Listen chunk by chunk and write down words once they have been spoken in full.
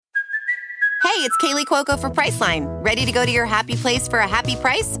Hey, it's Kaylee Cuoco for Priceline. Ready to go to your happy place for a happy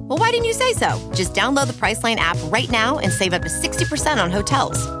price? Well, why didn't you say so? Just download the Priceline app right now and save up to 60% on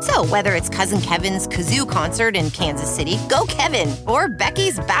hotels. So whether it's Cousin Kevin's Kazoo Concert in Kansas City, go Kevin, or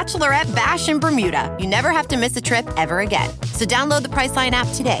Becky's Bachelorette Bash in Bermuda, you never have to miss a trip ever again. So download the Priceline app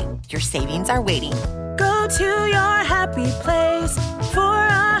today. Your savings are waiting. Go to your happy place for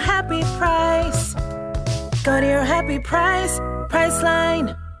a happy price. Go to your happy price,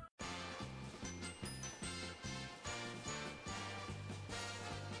 Priceline.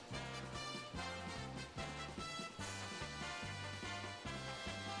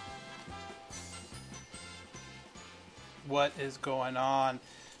 What is going on?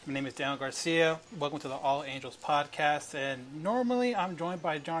 My name is Daniel Garcia. Welcome to the All Angels podcast. And normally I'm joined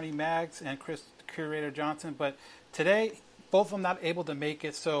by Johnny Maggs and Chris Curator Johnson, but today both of them not able to make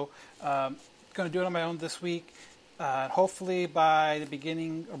it. So I'm going to do it on my own this week. Hopefully by the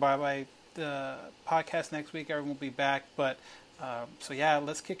beginning or by the podcast next week, everyone will be back. But so yeah,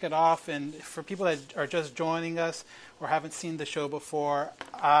 let's kick it off. And for people that are just joining us or haven't seen the show before,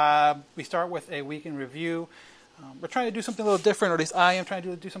 we start with a week in review. We're trying to do something a little different, or at least I am trying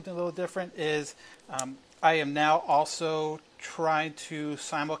to do something a little different, is I am now also trying to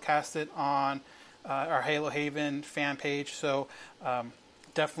simulcast it on our Halo Haven fan page. So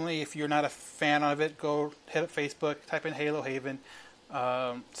definitely, if you're not a fan of it, go hit up Facebook, type in Halo Haven.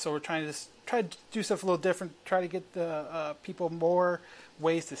 So we're trying to do stuff a little different, try to get the people more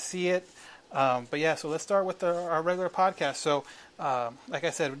ways to see it. But yeah, so let's start with our regular podcast. So like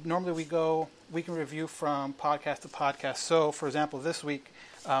I said, normally we go week in review from podcast to podcast. So for example, this week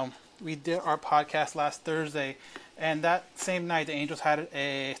we did our podcast last Thursday, and that same night the Angels started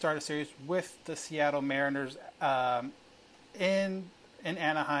a series with the Seattle Mariners in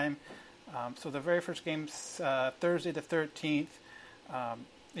Anaheim. So the very first game's Thursday the 13th.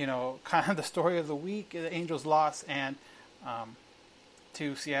 Kind of the story of the week, the Angels lost and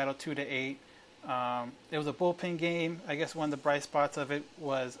to Seattle 2-8. It was a bullpen game. I guess one of the bright spots of it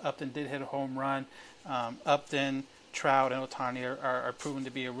was Upton did hit a home run. Upton, Trout, and Ohtani are proven to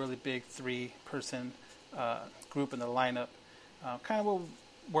be a really big three-person group in the lineup. Kind of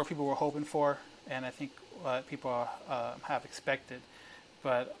what people were hoping for, and I think what people have expected.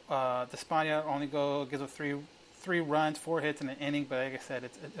 But Despaigne only gives up three runs, 4 hits in an inning. But like I said,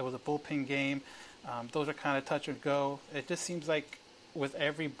 it was a bullpen game. Those are kind of touch and go. It just seems like with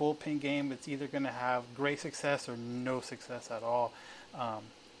every bullpen game, it's either going to have great success or no success at all.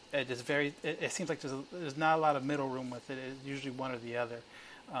 It seems like there's not a lot of middle room with it. It's usually one or the other.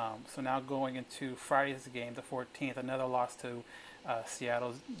 So now going into Friday's game, the 14th, another loss to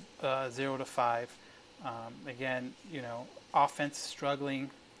Seattle, 0-5. Again, offense struggling,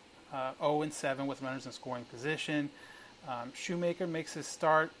 0-7 with runners in scoring position. Shoemaker makes his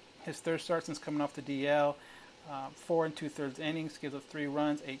third start since coming off the DL. 4 2/3 innings, gives up 3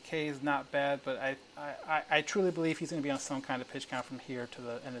 runs, 8 Ks, not bad, but I truly believe he's going to be on some kind of pitch count from here to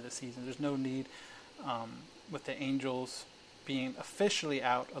the end of the season. There's no need, with the Angels being officially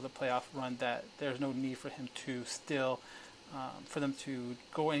out of the playoff run, that there's no need for him to still, for them to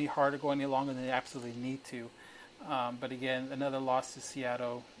go any harder, go any longer than they absolutely need to. But again, another loss to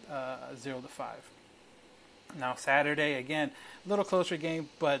Seattle, 0-5. Now Saturday, again, a little closer game,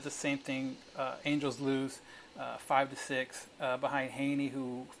 but the same thing. Angels lose 5-6 behind Haney,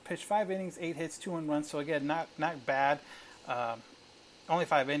 who pitched 5 innings, 8 hits, 2 runs. So again, not bad. Only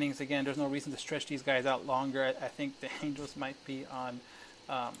 5 innings. Again, there's no reason to stretch these guys out longer. I think the Angels might be on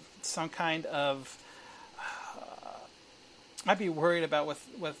some kind of. I'd be worried about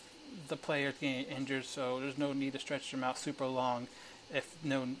with the players getting injured. So there's no need to stretch them out super long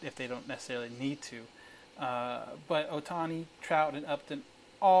if they don't necessarily need to. But Ohtani, Trout, and Upton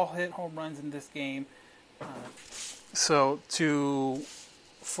all hit home runs in this game. So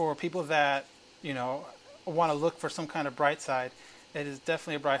for people that want to look for some kind of bright side, it is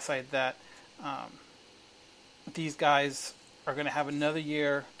definitely a bright side that these guys are going to have another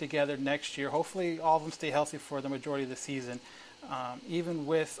year together next year. Hopefully, all of them stay healthy for the majority of the season. Even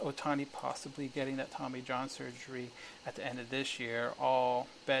with Ohtani possibly getting that Tommy John surgery at the end of this year, all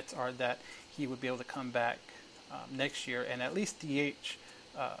bets are that he would be able to come back next year and at least DH,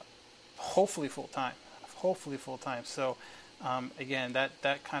 hopefully full time. So again,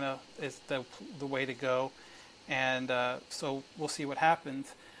 that kind of is the way to go, and so we'll see what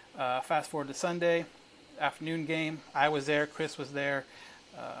happens. Fast forward to Sunday afternoon game. I was there. Chris was there.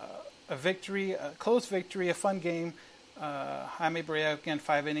 A victory, a close victory, a fun game. Jaime Barria, again,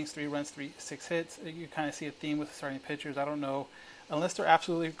 5 innings, 3 runs, 6 hits. You kind of see a theme with the starting pitchers. I don't know, unless they're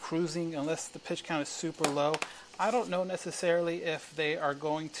absolutely cruising, unless the pitch count is super low, I don't know necessarily if they are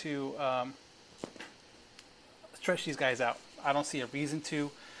going to stretch these guys out. I don't see a reason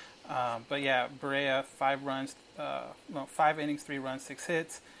to. But yeah, Berea, 5 innings, 3 runs, 6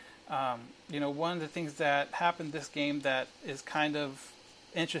 hits. One of the things that happened this game that is kind of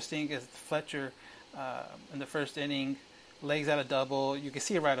interesting is Fletcher in the first inning legs out a double. You can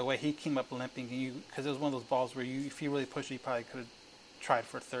see it right away. He came up limping, because it was one of those balls where if he really pushed it, he probably could have tried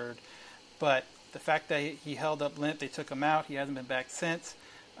for third. But the fact that he held up limp, they took him out. He hasn't been back since.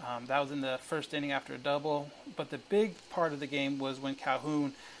 That was in the first inning after a double. But the big part of the game was when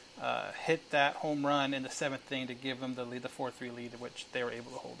Calhoun hit that home run in the 7th inning to give them the lead, the 4-3 lead, which they were able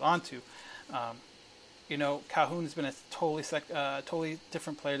to hold on to. Calhoun's been a totally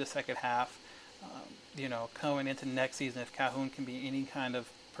different player the second half. Coming into next season, if Calhoun can be any kind of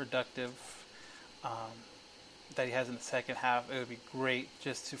productive that he has in the second half, it would be great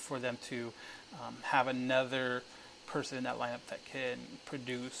for them to have another person in that lineup that can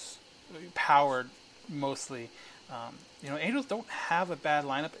produce, powered mostly. Angels don't have a bad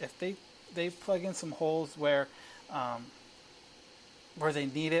lineup. If they plug in some holes where they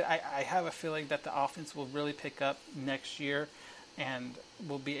need it, I have a feeling that the offense will really pick up next year and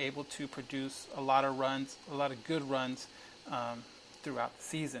will be able to produce a lot of runs, a lot of good runs throughout the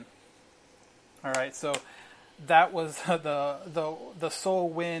season. All right, so that was the sole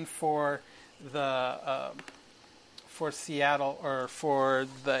win for Seattle, or for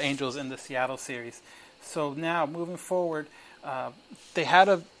the Angels in the Seattle series. So now moving forward, they had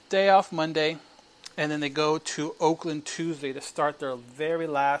a day off Monday, and then they go to Oakland Tuesday to start their very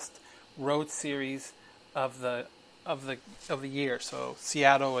last road series of the year. So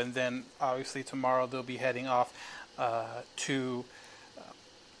Seattle, and then obviously tomorrow they'll be heading off to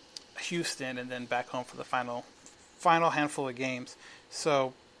Houston, and then back home for the final handful of games.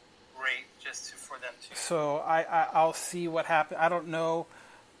 So great, for them too. So I'll see what happens. I don't know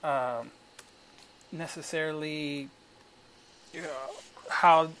necessarily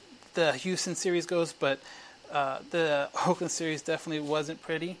how the Houston series goes, but the Oakland series definitely wasn't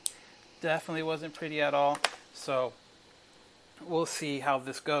pretty at all. So we'll see how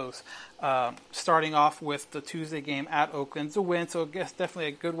this goes. Starting off with the Tuesday game at Oakland, it's a win, so I guess definitely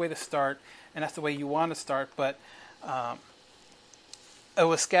a good way to start, and that's the way you want to start. But it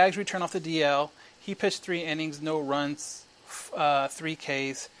was Skaggs' return off the DL. He pitched 3 innings, no runs, 3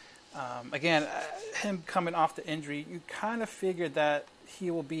 Ks. Again, him coming off the injury, you kind of figured that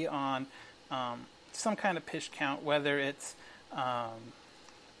he will be on some kind of pitch count, whether it's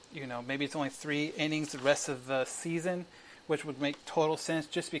maybe it's only 3 innings the rest of the season, which would make total sense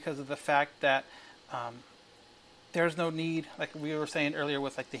just because of the fact that there's no need, like we were saying earlier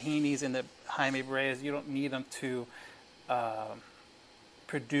with like the Heaney's and the Jaime Bareas, you don't need them to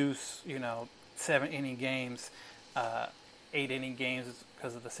produce 7-inning games, 8-inning games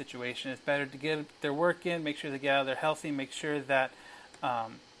because of the situation. It's better to get their work in, make sure they get out there healthy, make sure that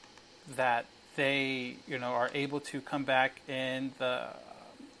that they are able to come back in the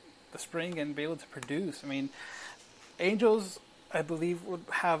spring and be able to produce. I mean, Angels, I believe, would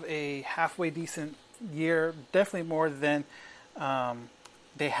have a halfway decent year, definitely more than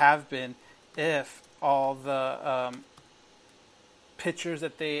they have been, if all the pitchers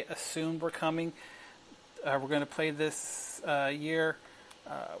that they assumed were coming were going to play this year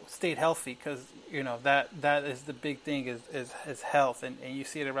stayed healthy, because that is the big thing is health, and you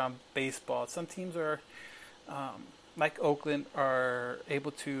see it around baseball. Some teams are like Oakland are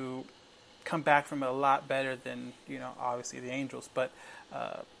able to come back from it a lot better than obviously the Angels, but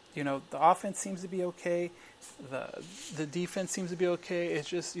the offense seems to be okay, the defense seems to be okay. It's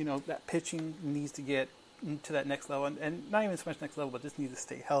just that pitching needs to get to that next level, and not even so much next level, but just needs to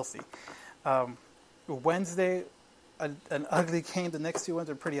stay healthy. Wednesday, an ugly game. The next 2 ones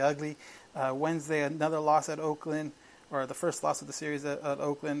are pretty ugly. Wednesday, another loss at Oakland, or the first loss of the series at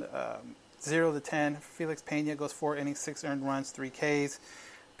Oakland, 0-10. Felix Pena goes 4 innings, 6 earned runs, 3 Ks.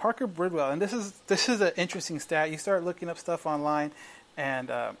 Parker Bridwell, and this is an interesting stat. You start looking up stuff online,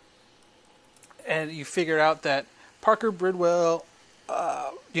 and you figure out that Parker Bridwell,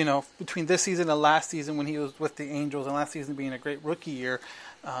 between this season and last season when he was with the Angels, and last season being a great rookie year,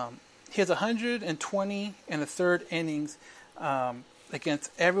 he has 120 in the third innings against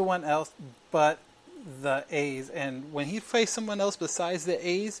everyone else but the A's. And when he faced someone else besides the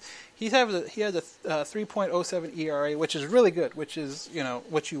A's, he has a 3.07 ERA, which is really good, which is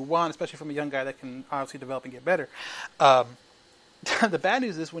what you want, especially from a young guy that can obviously develop and get better. The bad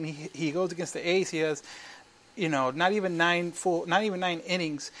news is when he goes against the A's, he has not even 9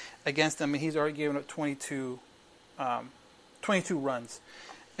 innings against them, and he's already given up 22 runs.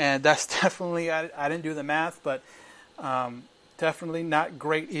 And that's definitely, I didn't do the math, but definitely not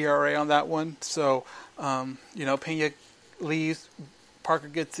great ERA on that one. So, Pena leaves, Parker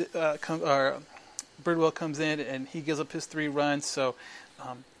gets Birdwell comes in and he gives up his 3 runs. So,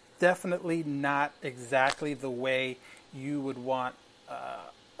 definitely not exactly the way you would want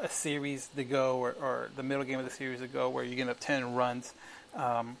a series to go, or the middle game of the series to go, where you're getting up 10 runs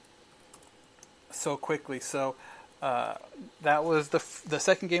so quickly. So that was the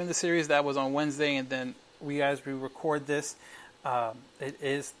second game of the series. That was on Wednesday, and then we record this. It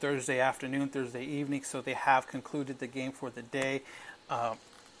is Thursday afternoon, Thursday evening, so they have concluded the game for the day. And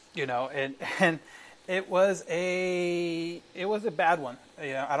it was a bad one.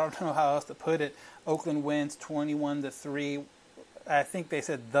 I don't know how else to put it. Oakland wins 21-3. I think they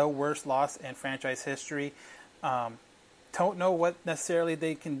said the worst loss in franchise history. Don't know what necessarily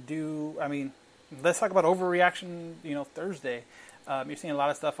they can do. I mean, let's talk about overreaction. Thursday. You're seeing a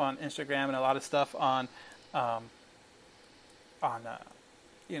lot of stuff on Instagram and a lot of stuff on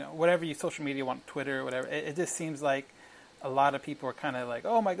whatever you social media want, Twitter or whatever. It just seems like a lot of people are kind of like,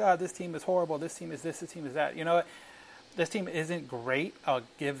 oh my God, this team is horrible. This team is this. This team is that. You know what? This team isn't great. I'll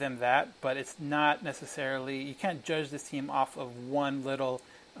give them that, but it's not necessarily. You can't judge this team off of one little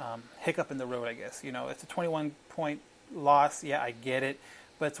hiccup in the road. I guess it's a 21-point loss. Yeah, I get it,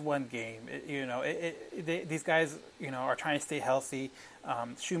 but it's one game. These guys are trying to stay healthy.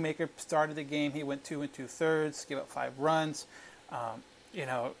 Shoemaker started the game. He went 2 2/3, gave up 5 runs.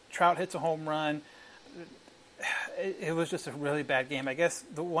 Trout hits a home run. It was just a really bad game. I guess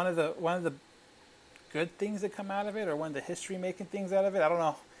one of the good things that come out of it, or one of the history-making things out of it, I don't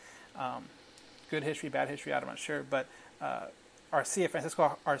know. Good history, bad history, I'm not sure. But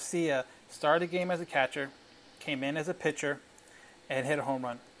Francisco Arcia started the game as a catcher, came in as a pitcher, and hit a home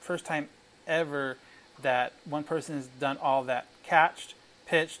run. First time ever that one person has done all that: catched,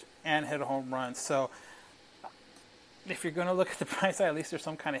 pitched, and hit a home run. So if you're going to look at the bright side, at least there's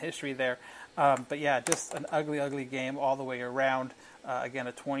some kind of history there. But yeah, just an ugly game all the way around. Again,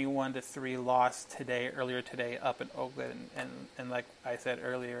 a 21-3 loss earlier today up in Oakland, and like I said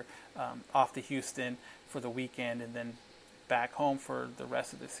earlier, off to Houston for the weekend, and then back home for the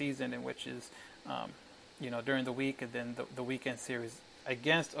rest of the season, in which is, during the week, and then the weekend series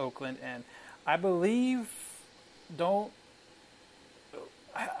against Oakland. And I believe, don't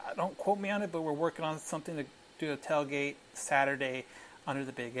quote me on it, but we're working on something to do a tailgate Saturday under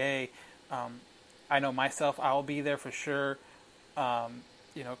the Big A. I know myself, I'll be there for sure.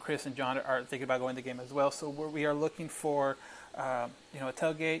 Chris and John are thinking about going to the game as well. So we are looking for, a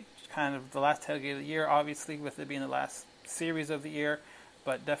tailgate, kind of the last tailgate of the year, obviously, with it being the last series of the year,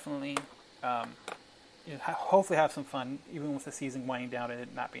 but definitely, hopefully have some fun, even with the season winding down and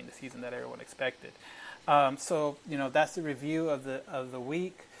it not being the season that everyone expected. So that's the review of the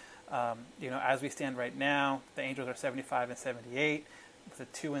week. As we stand right now, the Angels are 75-78 with a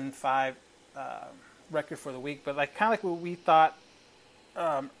 2-5 record for the week. But kind of like what we thought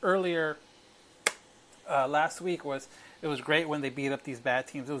earlier last week was, it was great when they beat up these bad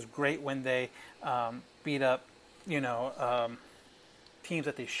teams. It was great when they beat up teams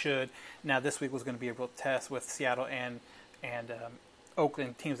that they should. Now this week was going to be a real test with Seattle and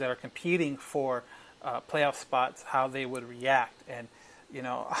Oakland, teams that are competing for playoff spots, how they would react. And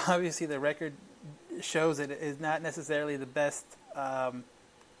obviously the record shows that it is not necessarily the best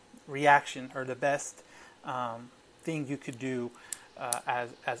reaction or the best thing you could do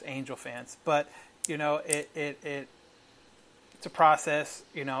as Angel fans. But it's a process.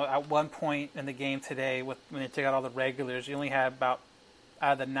 At one point in the game today, when they took out all the regulars, you only had out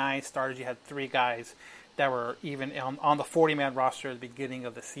of the 9 starters, you had 3 guys that were even on the 40-man roster at the beginning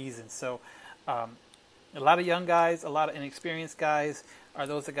of the season. So a lot of young guys, a lot of inexperienced guys. Are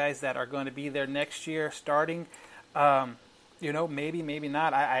those the guys that are going to be there next year starting? Maybe, maybe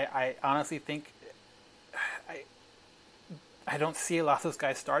not. I honestly think I don't see a lot of those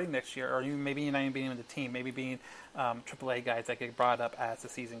guys starting next year, or maybe not even being in the team, maybe being AAA guys that get brought up as the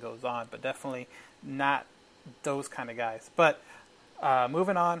season goes on, but definitely not those kind of guys. But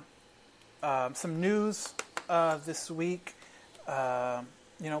moving on, some news this week. But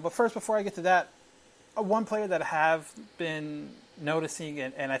first, before I get to that, one player that I have been noticing,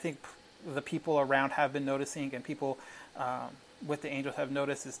 and I think the people around have been noticing, and people with the Angels have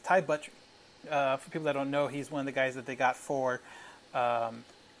noticed, is Ty Buttrey. For people that don't know, he's one of the guys that they got for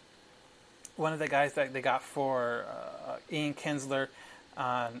Ian Kinsler,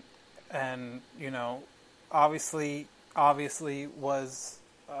 and obviously was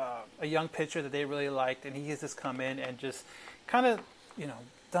a young pitcher that they really liked, and he has just come in and just kind of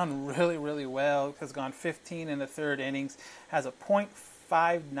done really, really well. Has gone 15 in the third innings, has a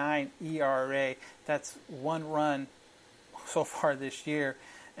 .59 ERA. That's 1 run so far this year,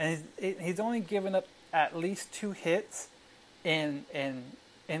 and he's only given up at least 2 hits in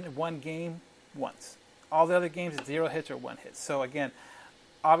one game once. All the other games, 0 hits or 1 hit. So again,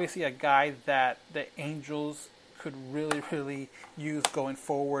 obviously a guy that the Angels could really, really use going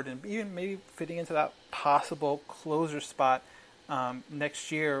forward, and even maybe fitting into that possible closer spot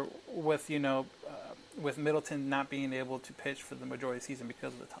next year with, with Middleton not being able to pitch for the majority of the season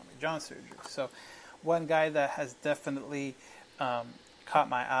because of the Tommy John surgery. So one guy that has definitely caught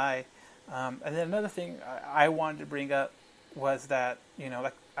my eye. And then another thing I wanted to bring up was that,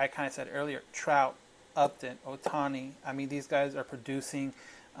 like I kind of said earlier, Trout, Upton, Ohtani, I mean, these guys are producing,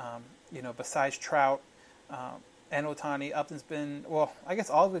 besides Trout and Ohtani, Upton's been, well, I guess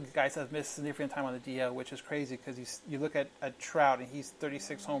all of the guys have missed significant time on the DL, which is crazy because you look at Trout and he's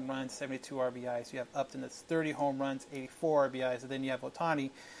 36 home runs, 72 RBIs. You have Upton that's 30 home runs, 84 RBIs, and then you have Ohtani,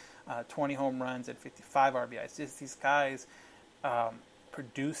 20 home runs and 55 RBIs. Just these guys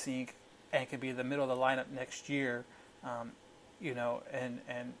producing and can be the middle of the lineup next year, and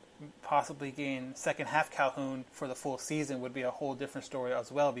possibly gain second half Calhoun for the full season would be a whole different story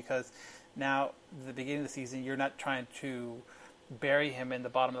as well, because now the beginning of the season you're not trying to bury him in the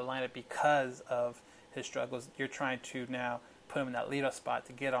bottom of the lineup because of his struggles. You're trying to now put him in that leadoff spot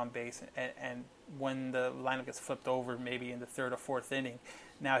to get on base, and when the lineup gets flipped over maybe in the 3rd or 4th inning,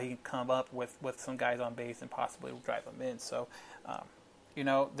 now he can come up with some guys on base and possibly drive them in. So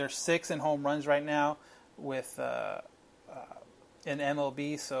they're 6th in home runs right now with in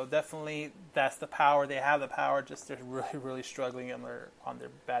MLB, so definitely that's the power. They have the power, just they're really, really struggling on their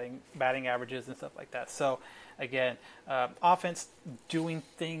batting averages and stuff like that. So again, offense doing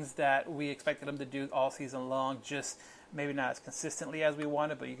things that we expected them to do all season long, just maybe not as consistently as we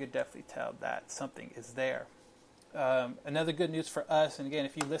wanted, but you could definitely tell that something is there. Another good news for us, and again,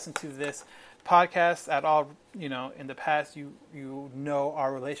 if you listen to this podcast at all, in the past, you know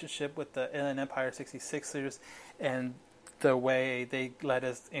our relationship with the Inland Empire 66ers and the way they let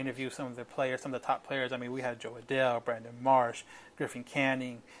us interview some of their players, some of the top players. I mean, we had Joe Adele, Brandon Marsh, Griffin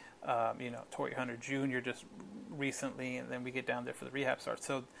Canning, Torrey Hunter Jr. just recently, and then we get down there for the rehab start.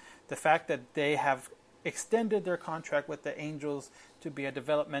 So the fact that they have extended their contract with the Angels to be a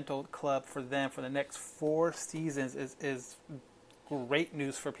developmental club for them for the next 4 seasons is great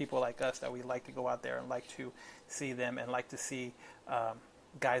news for people like us that we like to go out there and like to see them and like to see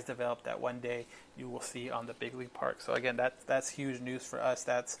guys develop that one day you will see on the big league park. So again, that's huge news for us.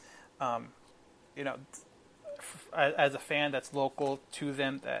 That's as a fan that's local to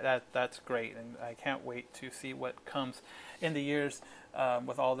them, that's great, and I can't wait to see what comes in the years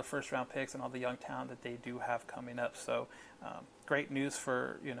with all the first round picks and all the young talent that they do have coming up. So great news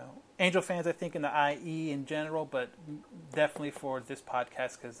for Angel fans, I think, in the IE in general, but definitely for this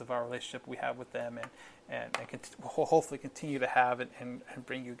podcast because of our relationship we have with them, and we'll hopefully continue to have and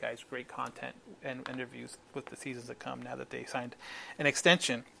bring you guys great content and interviews with the seasons that come now that they signed an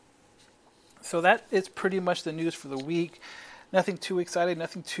extension. So that is pretty much the news for the week. Nothing too exciting,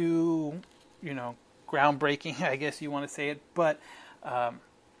 nothing too, groundbreaking, I guess you want to say it. But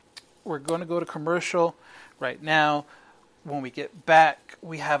we're going to go to commercial right now. When we get back,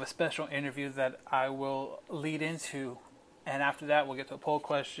 we have a special interview that I will lead into. And after that, we'll get to a poll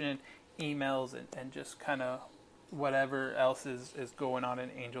question, emails, and just kind of whatever else is going on in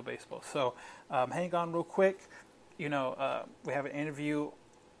Angel baseball. So hang on real quick. We have an interview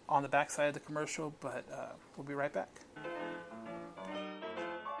on the backside of the commercial, but we'll be right back.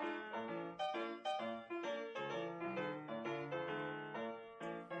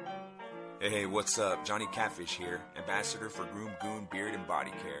 Hey, what's up? Johnny Catfish here, ambassador for Groom Goon Beard and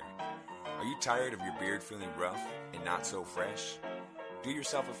Body Care. Are you tired of your beard feeling rough and not so fresh? Do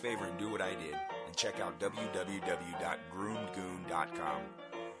yourself a favor and do what I did and check out www.groomgoon.com.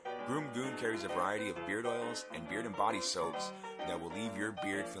 Groom Goon carries a variety of beard oils and beard and body soaps that will leave your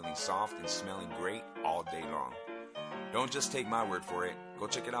beard feeling soft and smelling great all day long. Don't just take my word for it. Go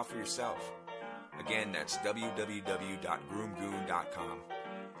check it out for yourself. Again, that's www.groomgoon.com.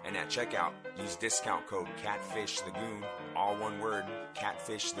 And at checkout, use discount code CATFISHTheGoon, all one word,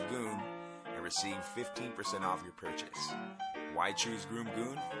 CATFISHTheGoon, and receive 15% off your purchase. Why choose Groom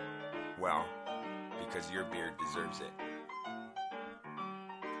Goon? Well, because your beard deserves it.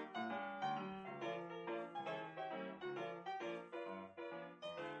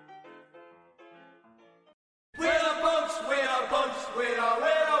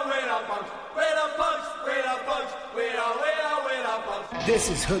 This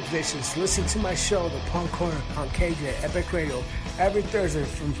is Hook Vicious. Listen to my show, The Punk Corner, on KJ Epic Radio, every Thursday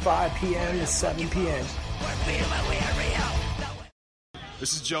from 5 p.m. to 7 p.m.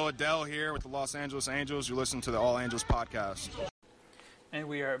 This is Joe Adele here with the Los Angeles Angels. You're listening to the All Angels podcast. And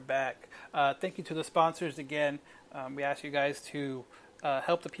we are back. Thank you to the sponsors again. We ask you guys to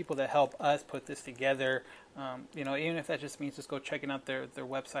help the people that help us put this together. Even if that just means just go checking out their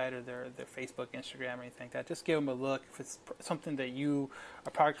website or their Facebook, Instagram, or anything like that. Just give them a look. If it's something that a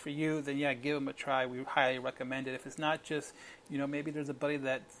product for you, then yeah, give them a try. We highly recommend it. If it's not, just maybe there's a buddy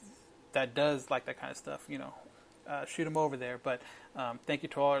that does like that kind of stuff. Shoot them over there. But thank you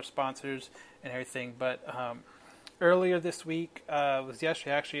to all our sponsors and everything. But earlier this week, it was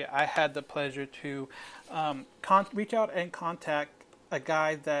yesterday actually, I had the pleasure to reach out and contact a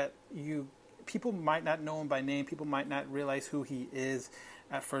guy that people might not know him by name, people might not realize who he is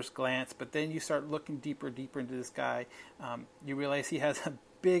at first glance, but then you start looking deeper into this guy. You realize he has a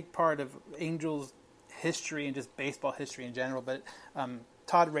big part of Angels history and just baseball history in general. But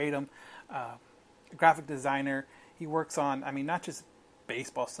Todd Radom, graphic designer, he works on, not just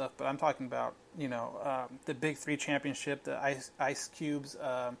baseball stuff, but I'm talking about, the Big Three Championship, the Ice Cubes,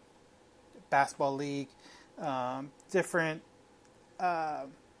 Basketball League, different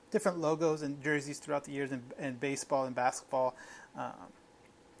logos and jerseys throughout the years in baseball and basketball.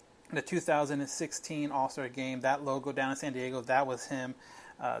 The 2016 All-Star Game, that logo down in San Diego, that was him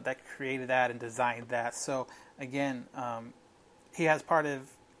that created that and designed that. So again, he has part of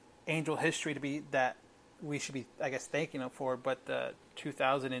Angel history that we should be, I guess, thanking him for. But the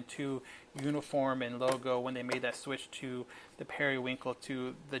 2002 uniform and logo, when they made that switch to the periwinkle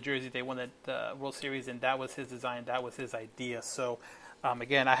to the jersey, they won the World Series, and that was his design, that was his idea. So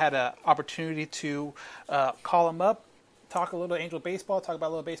again, I had an opportunity to call him up, talk a little Angel baseball, talk about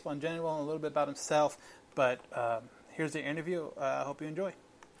a little baseball in general, and a little bit about himself. But here's the interview. I hope you enjoy.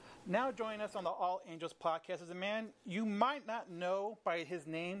 Now joining us on the All Angels podcast is a man you might not know by his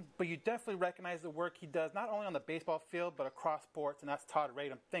name, but you definitely recognize the work he does, not only on the baseball field, but across sports, and that's Todd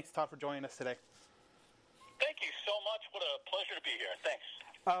Radom. Thanks, Todd, for joining us today. Thank you so much. What a pleasure to be here.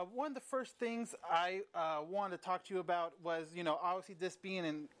 Thanks. One of the first things I wanted to talk to you about was, obviously this being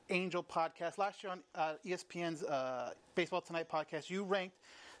an Angel podcast. Last year on ESPN's Baseball Tonight podcast, you ranked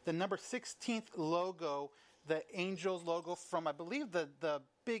the number 16th logo, the Angels logo from, I believe, the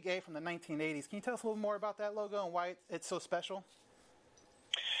Big A from the 1980s. Can you tell us a little more about that logo and why it's so special?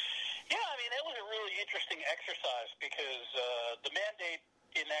 Yeah, that was a really interesting exercise because the mandate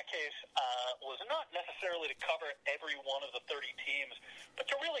in that case was not necessarily to cover every one of the 30 teams, but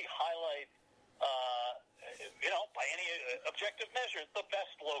to really highlight, by any objective measure, the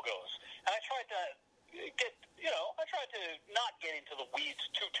best logos. And I tried to not get into the weeds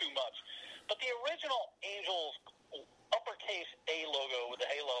too much. But the original Angels uppercase A logo with the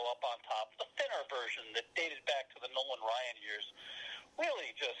halo up on top, the thinner version that dated back to the Nolan Ryan years,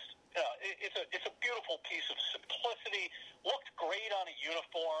 really just, it's a beautiful piece of simplicity, looked great on a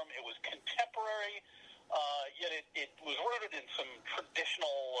uniform, it was contemporary, yet it was rooted in some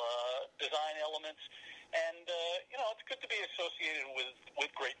traditional design elements, and, it's good to be associated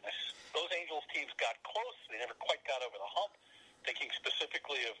with greatness. Those Angels teams got close, they never quite got over the hump, thinking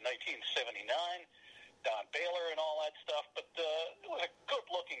specifically of 1979, Don Baylor and all that stuff, but it was a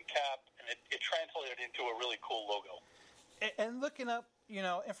good-looking cap, and it translated into a really cool logo. And looking up,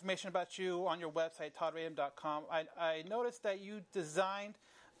 information about you on your website, toddradom.com, I noticed that you designed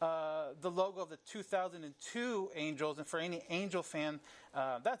the logo of the 2002 Angels, and for any Angel fan,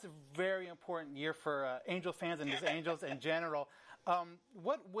 that's a very important year for Angel fans and just Angels in general.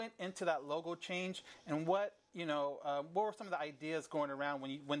 What went into that logo change, and what were some of the ideas going around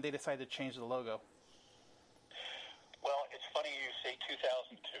when they decided to change the logo? Well, it's funny you say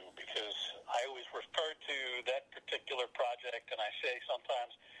 2002 because I always refer to that particular project, and I say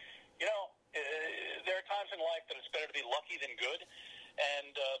sometimes, there are times in life that it's better to be lucky than good.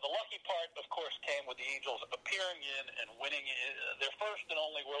 And the lucky part, of course, came with the Angels appearing in and winning their first and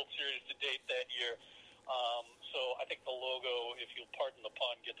only World Series to date that year. So I think the logo, if you'll pardon the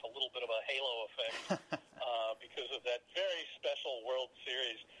pun, gets a little bit of a halo effect because of that very special World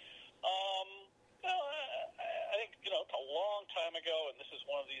Series. I think, it's a long time ago, and this is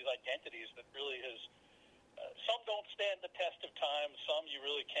one of these identities that really has, some don't stand the test of time, some you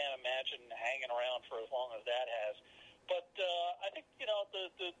really can't imagine hanging around for as long as that has. But I think,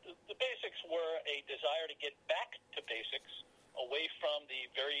 the basics were a desire to get back to basics, away from the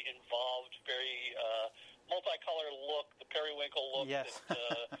very involved, very multicolor look, the periwinkle look yes.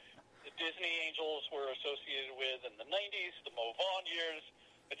 that the Disney Angels were associated with in the 90s, the Mo Vaughn years,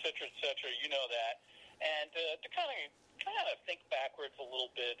 et cetera, you know that. And to kind of think backwards a little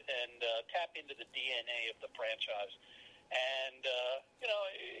bit and tap into the DNA of the franchise. And,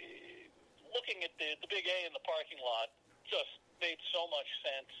 looking at the Big A in the parking lot just made so much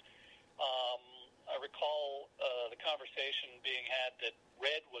sense. I recall the conversation being had that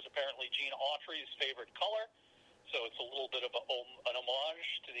red was apparently Gene Autry's favorite color, so it's a little bit of an homage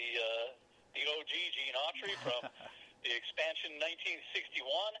to the OG Gene Autry from the expansion 1961,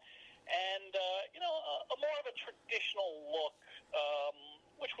 and a more of a traditional look,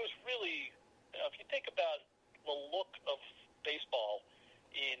 which was really, if you think about the look of baseball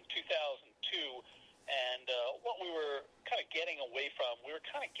in 2002 and what we were kind of getting away from, we were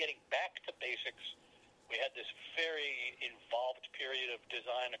kind of getting back to basics. We had this very involved period of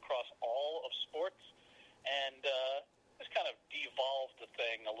design across all of sports, and this kind of devolved the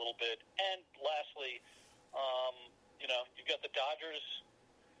thing a little bit. And lastly, you've got the Dodgers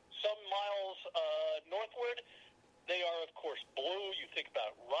some miles northward. They are, of course, blue. You think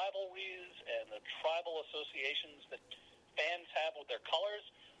about rivalries and the tribal associations that fans have with their colors.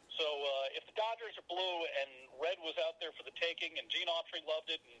 So if the Dodgers are blue and red was out there for the taking and Gene Autry loved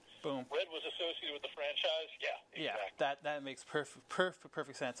it and Boom. Red was associated with the franchise, exactly. Yeah, that makes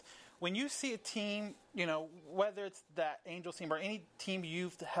perfect sense. When you see a team, whether it's that Angels team or any team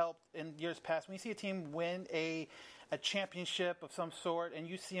you've helped in years past, when you see a team win a championship of some sort and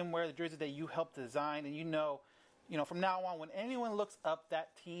you see them wear the jersey that you helped design, and from now on, when anyone looks up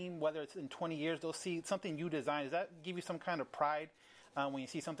that team, whether it's in 20 years, they'll see something you designed. Does that give you some kind of pride when you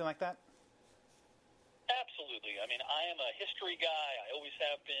see something like that? Absolutely. I mean, I am a history guy. I always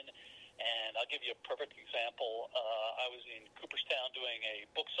have been. And I'll give you a perfect example. I was in Cooperstown doing a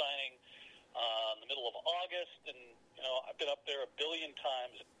book signing in the middle of August. And, I've been up there a billion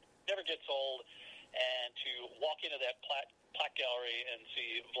times. It never gets old. And to walk into that plaque gallery and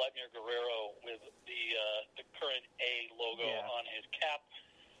see Vladimir Guerrero with the current A logo on his cap,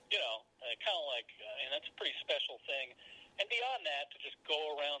 kind of like, that's a pretty special thing. And beyond that, to just go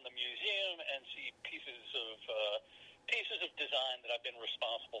around the museum and see pieces of design that I've been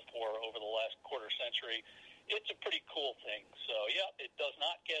responsible for over the last quarter century, it's a pretty cool thing. So, it does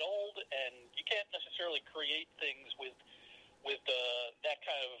not get old, and you can't necessarily create things with that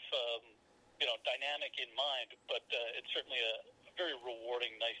kind of dynamic in mind, but it's certainly a very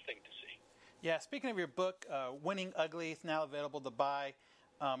rewarding, nice thing to see. Yeah, speaking of your book, Winning Ugly, it's now available to buy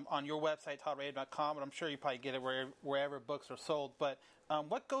on your website, toddradom.com, but I'm sure you probably get it wherever books are sold. But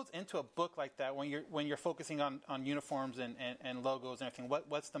what goes into a book like that when you're focusing on uniforms and logos and everything?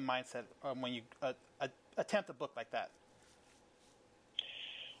 What's the mindset when you attempt a book like that?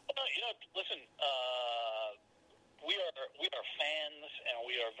 Well, listen, we are fans, and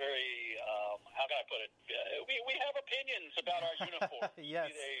we are very how can I put it? We have opinions about our uniforms, yes.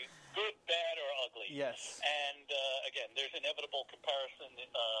 Be they good, bad, or ugly. Yes. And again, there's inevitable comparison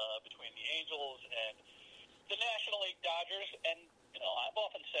between the Angels and the National League Dodgers. And I've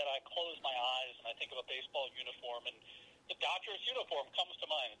often said I close my eyes and I think of a baseball uniform, and the Dodgers uniform comes to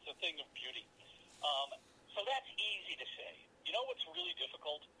mind. It's a thing of beauty. So that's easy to say. You know what's really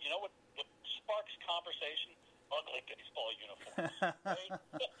difficult? You know what sparks conversation? Ugly baseball uniforms. Right?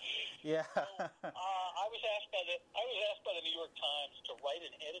 Yeah. So, I was asked by the New York Times to write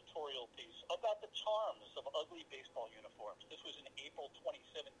an editorial piece about the charms of ugly baseball uniforms. This was in April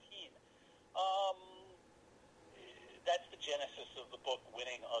 2017. That's the genesis of the book,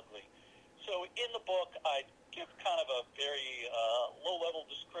 Winning Ugly. So in the book, I give kind of a very low-level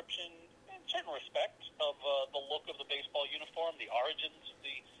description, in certain respects, of the look of the baseball uniform, the origins of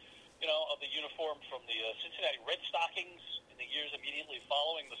the uniform from the Cincinnati Red Stockings in the years immediately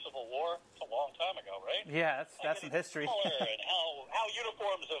following the Civil War. It's a long time ago, right? Yeah, that's some history. Color and how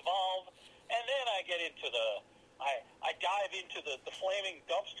uniforms evolve, and then I get into I dive into the flaming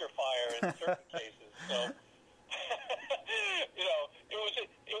dumpster fire in certain cases. So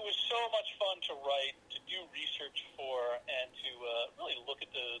it was so much fun to write, to do research for, and to really look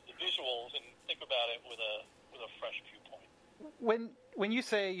at the visuals and think about it with a fresh viewpoint. When you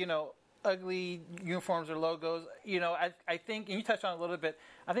say, ugly uniforms or logos, I think, and you touched on it a little bit,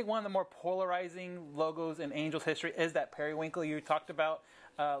 I think one of the more polarizing logos in Angels history is that periwinkle you talked about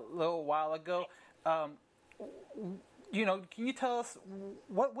a little while ago. Can you tell us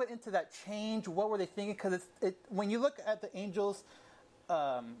what went into that change? What were they thinking? Because when you look at the Angels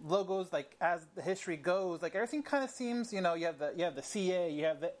logos, like as the history goes, like everything kind of seems, you have the CA, you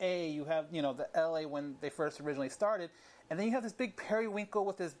have the A, you have the LA when they first originally started, and then you have this big periwinkle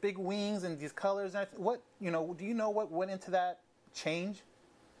with this big wings and these colors and everything. What do you know what went into that change?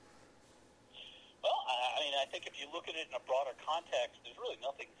 Well, I think if you look at it in a broader context, there's really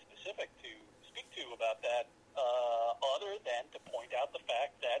nothing specific to speak to about that, other than to point out the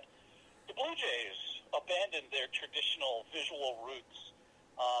fact that the Blue Jays abandoned their traditional visual roots.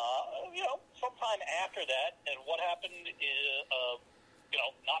 Sometime after that, and what happened happened,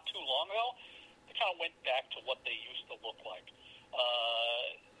 not too long ago. They kind of went back to what they used to look like.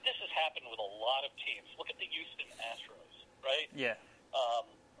 This has happened with a lot of teams. Look at the Houston Astros, right? Yeah.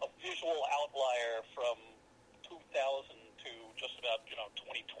 A visual outlier from 2000 to just about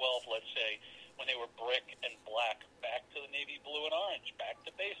 2012, let's say, when they were brick and black, back to the navy blue and orange, back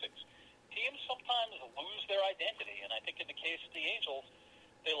to basics. Teams sometimes lose their identity, and I think in the case of the Angels,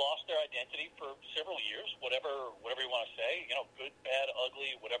 they lost their identity for several years, whatever you want to say, good, bad,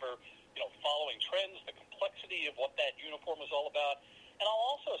 ugly, whatever, following trends, the complexity of what that uniform is all about. And I'll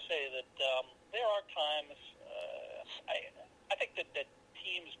also say that there are times, I think that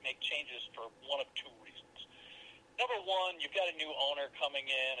teams make changes for one of two reasons. Number one, you've got a new owner coming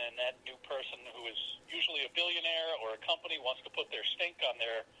in, and that new person, who is usually a billionaire or a company, wants to put their stink on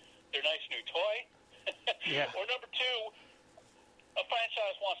their nice new toy. Yeah. Or number two, a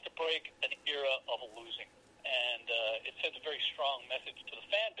franchise wants to break an era of losing. And it sends a very strong message to the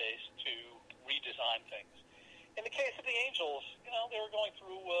fan base to redesign things. In the case of the Angels, they were going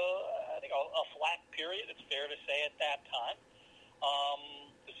through, I think, a flat period, it's fair to say, at that time.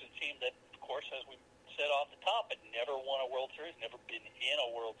 This is a team that, of course, as we said off the top, had never won a World Series, never been in a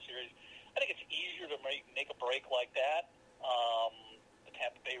World Series. I think it's easier to make a break like that. The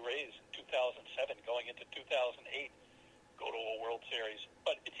Tampa Bay Rays in 2007, going into 2008, go to a World Series.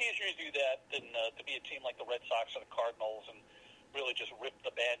 But it's easier to do that than to be a team like the Red Sox or the Cardinals and really just rip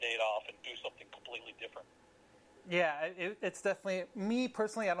the Band-Aid off and do something completely different. Yeah, it's definitely, me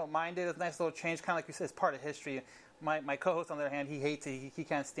personally, I don't mind it. It's a nice little change, kind of like you said, it's part of history. My co-host, on the other hand, he hates it. He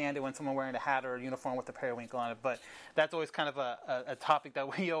can't stand it when someone wearing a hat or a uniform with a periwinkle on it. But that's always kind of a topic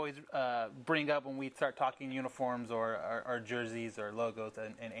that we always bring up when we start talking uniforms or jerseys or logos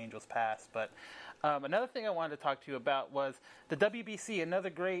in Angels past. But another thing I wanted to talk to you about was the WBC, another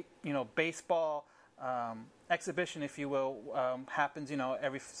great, baseball exhibition, if you will, happens,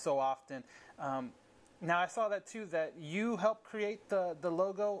 every so often. Now, I saw that, too, that you helped create the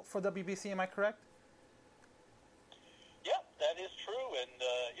logo for WBC. Am I correct? Yeah, that is true. And,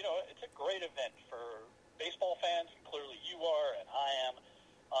 it's a great event for baseball fans, and clearly you are and I am.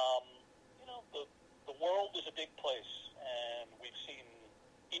 The world is a big place, and we've seen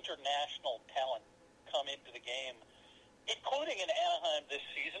international talent come into the game, including in Anaheim this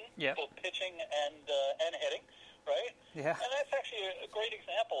season, both pitching and hitting, right? Yeah. And that's actually a great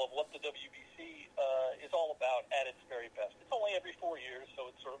example of what the WBC is all about at its very best. It's only every 4 years, so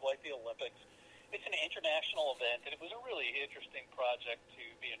it's sort of like the Olympics. It's an international event, and it was a really interesting project to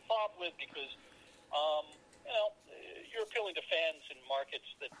be involved with because, you're appealing to fans in markets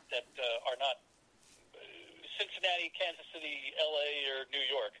that are not Cincinnati, Kansas City, L.A., or New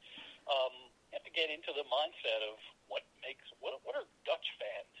York. You have to get into the mindset of what are Dutch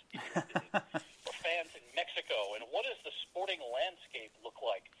fans, or fans in Mexico, and what does the sporting landscape look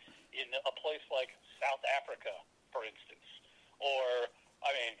like in a place like South Africa, for instance, or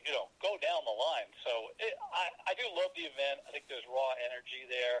go down the line. So I do love the event. I think there's raw energy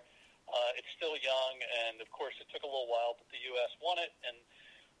there. It's still young, and of course it took a little while, but the U.S. won it, and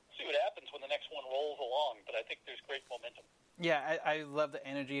we'll see what happens when the next one rolls along. But I think there's great momentum. Yeah, I love the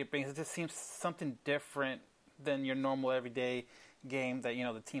energy it brings. It just seems something different than your normal everyday game that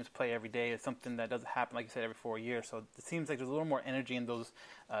the teams play every day. It's something that doesn't happen, like you said, every 4 years. So it seems like there's a little more energy in those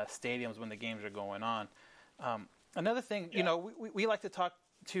stadiums when the games are going on. Another thing, we like to talk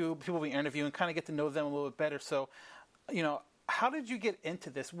to people we interview and kind of get to know them a little bit better. So, how did you get into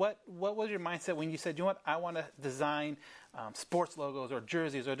this? What was your mindset when you said, I want to design sports logos or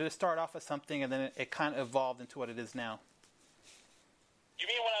jerseys, or did it start off as something and then it kind of evolved into what it is now? You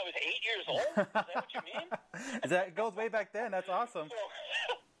mean when I was 8 years old? Is that what you mean? That goes way back then. That's awesome.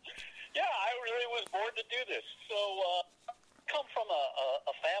 Yeah, I really was born to do this. So, I come from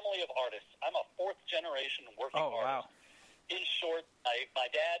a family of artists. I'm a fourth-generation working artist. Wow. In short, my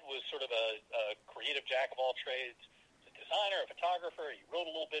dad was sort of a creative jack of all trades, a designer, a photographer. He wrote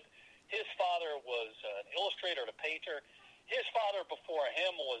a little bit. His father was an illustrator and a painter. His father before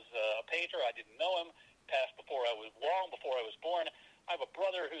him was a painter. I didn't know him. Passed long before I was born. I have a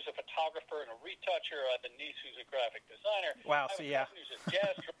brother who's a photographer and a retoucher. I have a niece who's a graphic designer. Wow, I have a cousin who's a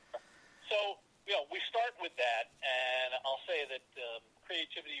jazz drummer. So, we start with that, and I'll say that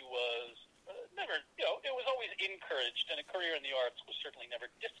creativity was never, it was always encouraged, and a career in the arts was certainly never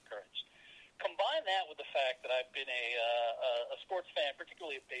discouraged. Combine that with the fact that I've been a sports fan,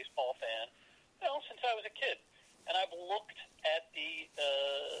 particularly a baseball fan, since I was a kid. And I've looked at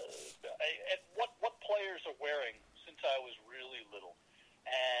at what players are wearing since I was really little.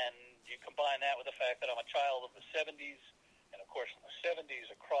 And you combine that with the fact that I'm a child of the 70s, and of course in the 70s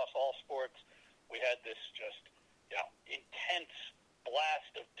across all sports, we had this just intense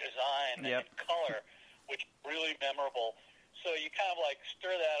blast of design and color, which is really memorable. So you kind of like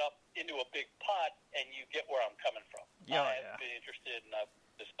stir that up into a big pot, and you get where I'm coming from. I've been interested in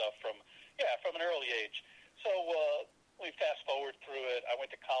this stuff from an early age. So we fast forward through it. I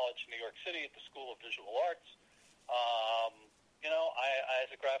went to college in New York City at the School of Visual Arts. I as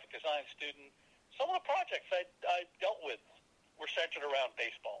a graphic design student, some of the projects I dealt with were centered around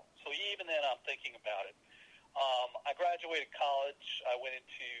baseball. So even then, I'm thinking about it. I graduated college. I went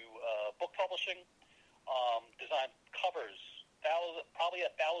into book publishing, designed covers, probably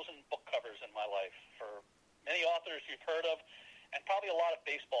 1,000 book covers in my life for many authors you've heard of, and probably a lot of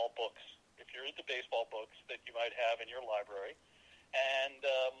baseball books, if you're into baseball books, that you might have in your library. And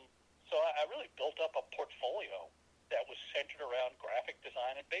so I really built up a portfolio that was centered around graphic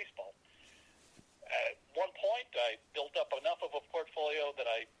design and baseball. At one point, I built up enough of a portfolio that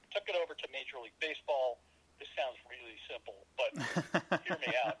I took it over to Major League Baseball. This sounds really simple, but hear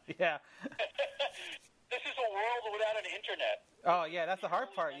me out. Yeah. This is a world without an internet. Oh, yeah, that's the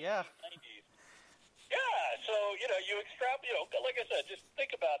hard part, yeah. 90s. Yeah, so, you extrapolate, like I said, just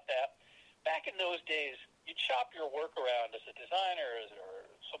think about that. Back in those days, you'd shop your work around as a designer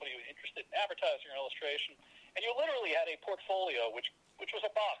or somebody who was interested in advertising or illustration, and you literally had a portfolio, which was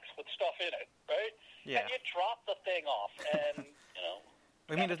a box with stuff in it, right? Yeah. And you'd drop the thing off, and,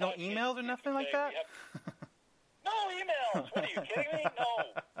 I mean, there's no emails or nothing like that? No emails. What are you kidding me?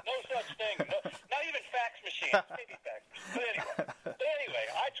 No such thing. No, not even fax machines. Maybe fax machines. But anyway,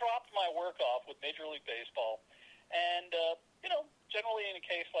 I dropped my work off with Major League Baseball, and generally in a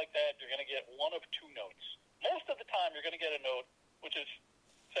case like that, you're going to get one of two notes. Most of the time, you're going to get a note which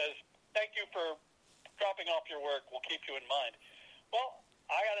says, "Thank you for dropping off your work. We'll keep you in mind." Well,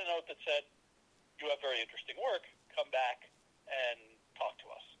 I got a note that said, "You have very interesting work. Come back and talk to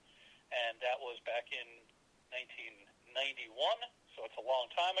us." And that was back in 1991, so it's a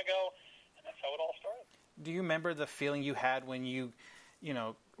long time ago, and that's how it all started. Do you remember the feeling you had when you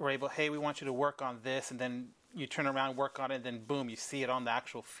were able, hey, we want you to work on this, and then you turn around, work on it, and then boom, you see it on the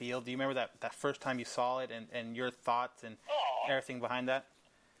actual field? Do you remember that first time you saw it and your thoughts and everything behind that?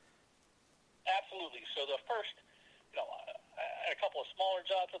 Absolutely. So the first, I had a couple of smaller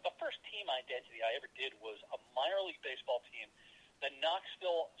jobs, but the first team identity I ever did was a minor league baseball team, the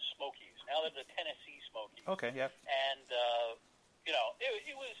Knoxville Smokies. Now they're the Tennessee Smokies. Okay, yeah. And,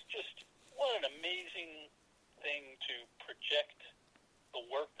 it was just what an amazing thing to project the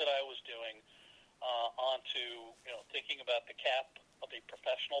work that I was doing onto, thinking about the cap of a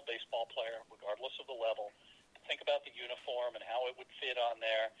professional baseball player, regardless of the level, to think about the uniform and how it would fit on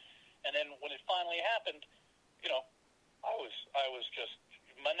there. And then when it finally happened, I was just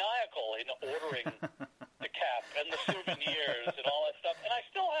maniacal in ordering the cap and the souvenirs and all that stuff. And I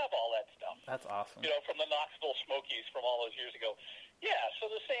still have all that stuff. That's awesome. From the Knoxville Smokies from all those years ago. Yeah, so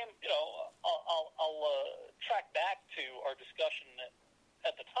the same, I'll track back to our discussion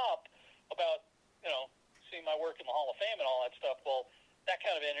at the top about, seeing my work in the Hall of Fame and all that stuff. Well, that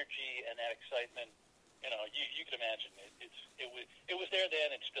kind of energy and that excitement, you can imagine it was there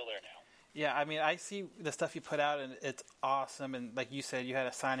then, it's still there now. Yeah, I mean, I see the stuff you put out, and it's awesome. And like you said, you had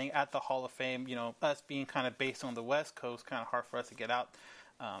a signing at the Hall of Fame. Us being kind of based on the West Coast, kind of hard for us to get out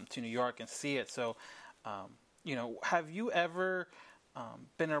to New York and see it. So, have you ever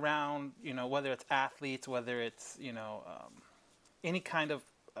been around, whether it's athletes, whether it's, any kind of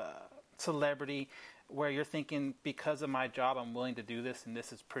celebrity where you're thinking, because of my job, I'm willing to do this, and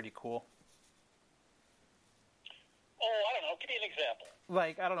this is pretty cool? Oh, I don't know. Give me an example.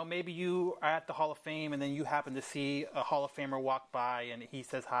 Like, I don't know, maybe you are at the Hall of Fame and then you happen to see a Hall of Famer walk by and he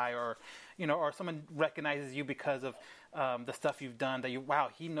says hi, or, or someone recognizes you because of the stuff you've done, that wow,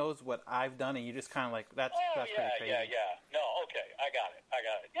 he knows what I've done, and you just kind of like, that's pretty crazy. Yeah. No, okay, I got it.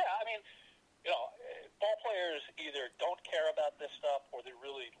 Yeah, I mean, ball players either don't care about this stuff or they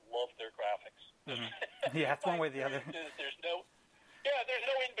really love their graphics. Mm-hmm. Yeah, it's one way or the other. There's no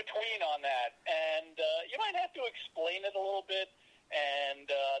in between on that, and you might have to explain it a little bit. And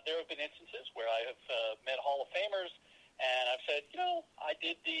there have been instances where I have met Hall of Famers, and I've said, I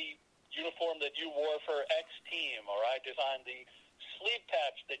did the uniform that you wore for X team, or I designed the sleeve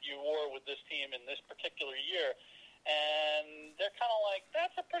patch that you wore with this team in this particular year. And they're kind of like,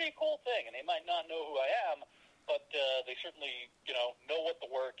 that's a pretty cool thing. And they might not know who I am, but they certainly, know what the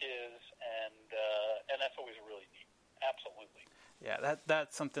work is, and that's always really neat. Absolutely. Yeah,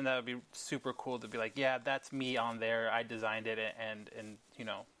 that's something that would be super cool to be like, yeah, that's me on there. I designed it, and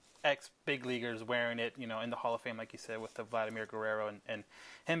ex-big leaguers wearing it, in the Hall of Fame, like you said, with the Vladimir Guerrero, and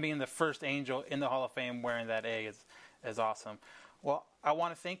him being the first Angel in the Hall of Fame wearing that A is awesome. Well, I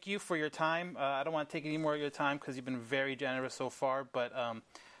want to thank you for your time. I don't want to take any more of your time because you've been very generous so far, but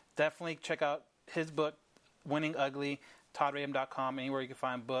definitely check out his book, Winning Ugly, ToddRadom.com, anywhere you can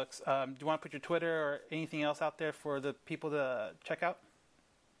find books. Do you want to put your Twitter or anything else out there for the people to check out?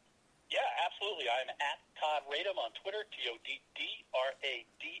 Yeah, absolutely. I'm at Todd Radom on Twitter, ToddRadom.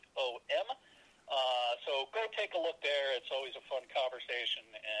 So go take a look there. It's always a fun conversation,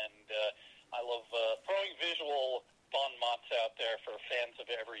 and I love throwing visual fun months out there for fans of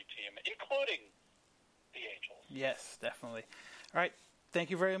every team, including the Angels. Yes, definitely. All right. Thank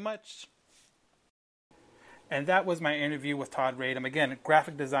you very much. And that was my interview with Todd Radom. Again, a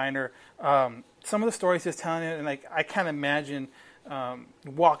graphic designer. Some of the stories he's telling it, and like I can't imagine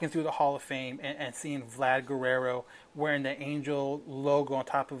walking through the Hall of Fame and seeing Vlad Guerrero wearing the Angel logo on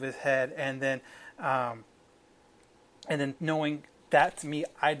top of his head, and then knowing that, to me,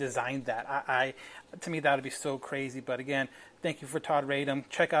 I designed that. To me, that would be so crazy. But again, thank you for Todd Radom.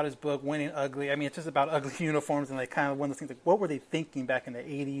 Check out his book, Winning Ugly. I mean, it's just about ugly uniforms, and like kind of one of those things like, what were they thinking back in the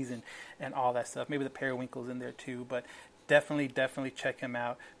 80s and all that stuff. Maybe the periwinkles in there too, but definitely check him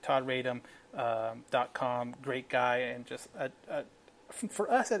out. ToddRadom.com, great guy, and just for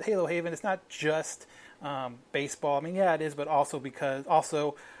us at Halo Haven, it's not just baseball. I mean, yeah, it is, but also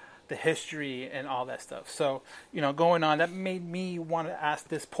the history and all that stuff. So, going on, that made me want to ask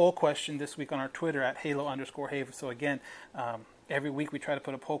this poll question this week on our Twitter at Halo_Haven. So again, every week we try to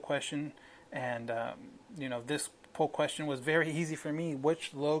put a poll question, and this poll question was very easy for me.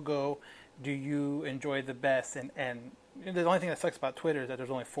 Which logo do you enjoy the best? And the only thing that sucks about Twitter is that there's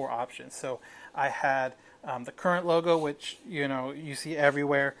only 4 options. So I had the current logo, which you see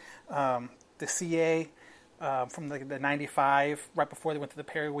everywhere, the CA. From the 95, right before they went to the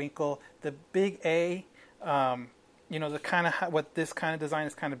periwinkle, the big A, the kind of what this kind of design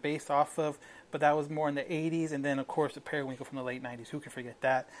is kind of based off of, but that was more in the 80s, and then of course the periwinkle from the late 90s. Who can forget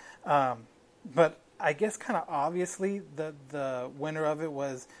that? But I guess kind of obviously the winner of it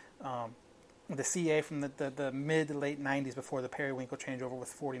was the CA from the mid to late 90s before the periwinkle changeover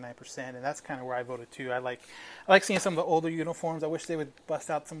with 49%, and that's kind of where I voted too. I like seeing some of the older uniforms. I wish they would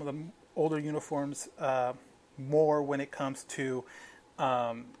bust out some of the older uniforms more when it comes to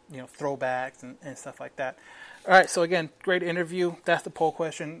throwbacks and stuff like that. All right, so again, great interview. That's the poll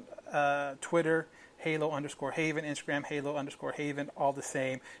question. Twitter, Halo_Haven, Instagram, Halo_Haven, all the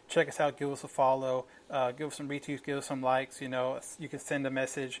same. Check us out, give us a follow, give us some retweets, give us some likes. You can send a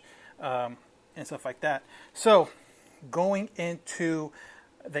message and stuff like that. So going into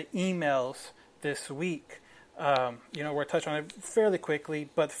the emails this week, we're touching on it fairly quickly,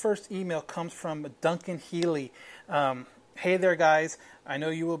 but the first email comes from Duncan Healy. Hey there, guys. I know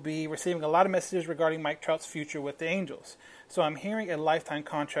you will be receiving a lot of messages regarding Mike Trout's future with the Angels. So I'm hearing a lifetime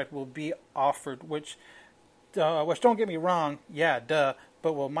contract will be offered, which don't get me wrong, yeah, duh,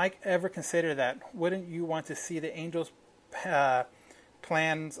 but will Mike ever consider that? Wouldn't you want to see the Angels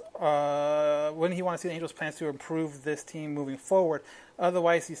plans? Wouldn't he want to see the Angels plans to improve this team moving forward?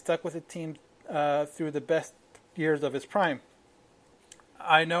 Otherwise, he's stuck with the team through the best years of his prime.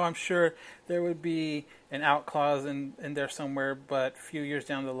 I know, I'm sure there would be an out clause in there somewhere, but a few years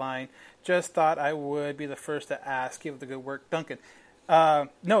down the line, just thought I would be the first to ask. Keep up the good work, Duncan. No,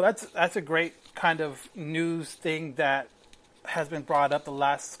 that's a great kind of news thing that has been brought up the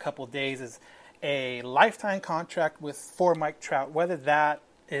last couple of days, is a lifetime contract for Mike Trout. Whether that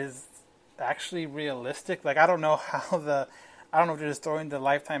is actually realistic, I don't know if they're just throwing the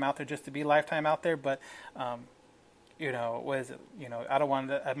lifetime out there just to be lifetime out there, but what is it? I don't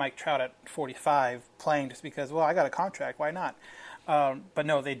want Mike Trout at 45 playing just because, well, I got a contract. Why not? But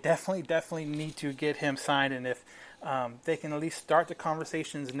no, they definitely need to get him signed, and if they can at least start the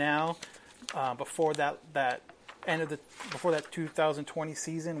conversations now, before that before that 2020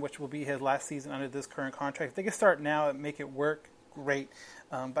 season, which will be his last season under this current contract. If they can start now and make it work, great.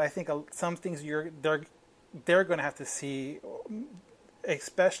 But I think some things they're going to have to see,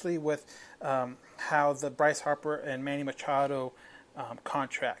 especially with how the Bryce Harper and Manny Machado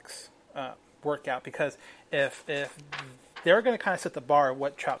contracts work out. Because if they're going to kind of set the bar of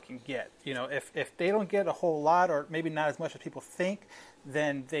what Trout can get, if they don't get a whole lot, or maybe not as much as people think,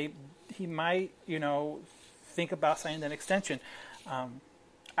 then he might think about signing an extension.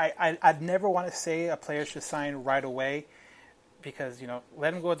 I'd never want to say a player should sign right away, because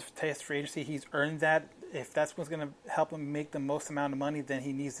let him go to test free agency. He's earned that. If that's what's going to help him make the most amount of money, then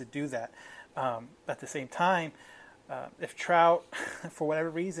he needs to do that. At the same time, if Trout, for whatever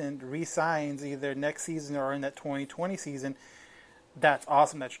reason, re-signs either next season or in that 2020 season, that's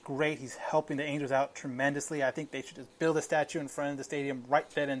awesome. That's great. He's helping the Angels out tremendously. I think they should just build a statue in front of the stadium right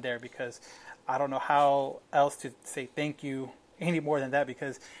then and there, because I don't know how else to say thank you, any more than that,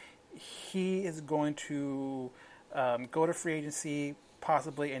 because he is going to go to free agency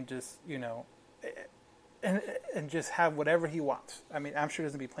possibly and just, and just have whatever he wants. I mean, I'm sure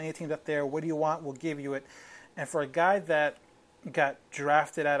there's going to be plenty of teams up there. What do you want? We'll give you it. And for a guy that got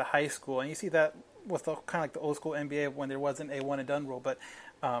drafted out of high school, and you see that with kind of like the old school NBA when there wasn't a one and done rule, but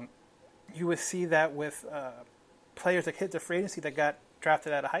you would see that with players that hit the free agency that got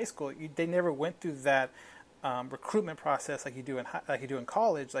drafted out of high school. They never went through that recruitment process like you do in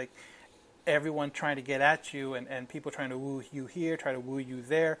college. Like everyone trying to get at you and people trying to woo you here, try to woo you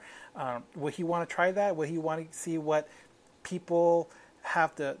there. Will he want to try that? Will he want to see what people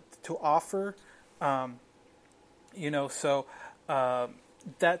have to offer? So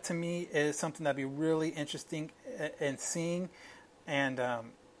that to me is something that'd be really interesting in seeing. And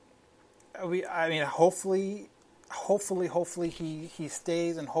hopefully he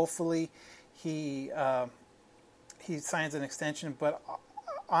stays, and hopefully he signs an extension. But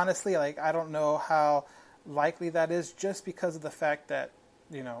honestly, I don't know how likely that is, just because of the fact that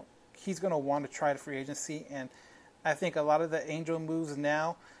he's going to want to try the free agency. And I think a lot of the Angel moves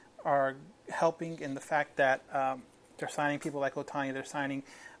now are helping in the fact that they're signing people like Ohtani, they're signing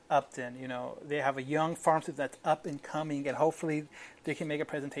Upton. They have a young farm system that's up and coming, and hopefully they can make a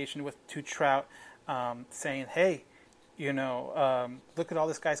presentation to Trout saying, hey, look at all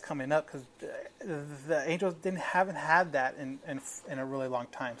this guys coming up, because the Angels haven't had that in a really long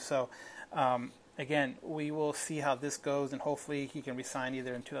time. So again, we will see how this goes, and hopefully he can resign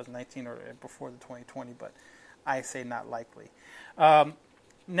either in 2019 or before the 2020, but I say not likely.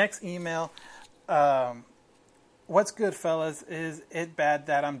 Next email. What's good, fellas? Is it bad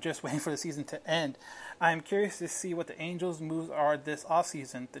that I'm just waiting for the season to end? I'm curious to see what the Angels' moves are this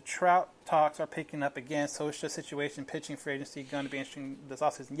offseason. The Trout talks are picking up again, so it's just situation pitching free agency going to be interesting this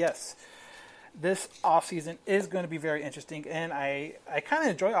offseason. Yes, this offseason is going to be very interesting, and I kind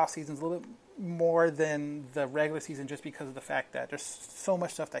of enjoy offseasons a little bit more than the regular season, just because of the fact that there's so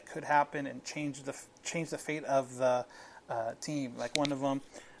much stuff that could happen and change the fate of the team. Like one of them,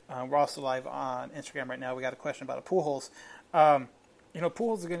 we're also live on Instagram right now. We got a question about a Pujols.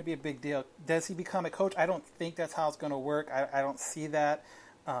 Pujols is going to be a big deal. Does he become a coach? I don't think that's how it's going to work. I don't see that.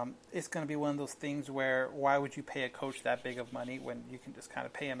 It's going to be one of those things where why would you pay a coach that big of money when you can just kind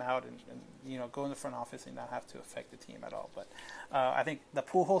of pay him out and go in the front office and not have to affect the team at all. But I think the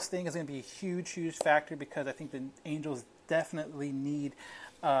Pujols thing is going to be a huge, huge factor, because I think the Angels definitely need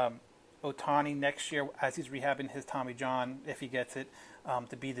Ohtani next year as he's rehabbing his Tommy John, if he gets it,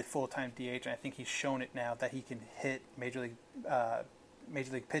 to be the full-time DH. And I think he's shown it now that he can hit major league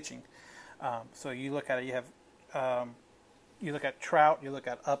pitching. So you look at it, you look at Trout, you look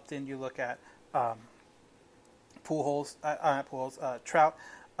at Upton, you look at Trout,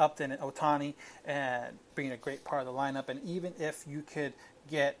 Upton, and Ohtani, and bringing a great part of the lineup. And even if you could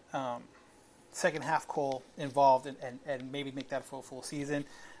get second half Cole involved and maybe make that for a full season,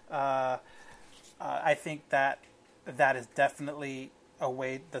 I think that is definitely a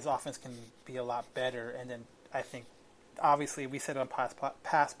way this offense can be a lot better. And then I think, obviously, we said on past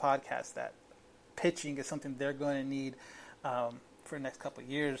podcasts that pitching is something they're going to need for the next couple of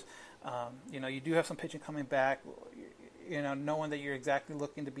years. You do have some pitching coming back, knowing that you're exactly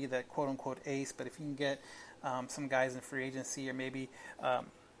looking to be that quote-unquote ace, but if you can get some guys in free agency or maybe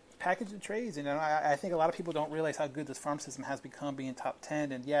package and trades, I think a lot of people don't realize how good this farm system has become, being top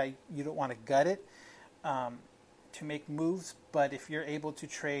 10, and yeah, you don't want to gut it to make moves, but if you're able to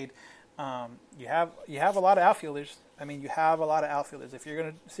trade, you have a lot of outfielders. I mean, you have a lot of outfielders. If you're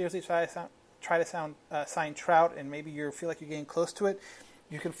going to seriously try to sign Trout, and maybe you feel like you're getting close to it,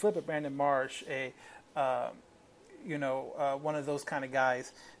 you can flip a Brandon Marsh, one of those kind of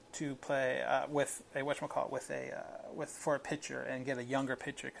guys to play for a pitcher and get a younger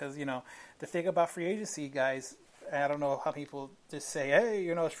pitcher. Because the thing about free agency, guys, I don't know how people just say, hey,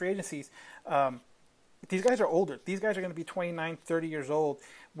 it's free agencies. These guys are older. These guys are going to be 29, 30 years old,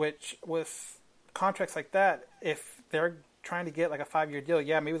 which with contracts like that, if they're trying to get like a 5-year deal,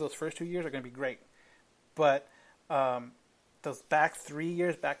 yeah, maybe those first 2 years are going to be great. But those back 3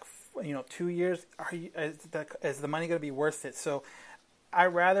 years, 2 years, is the money going to be worth it? So I'd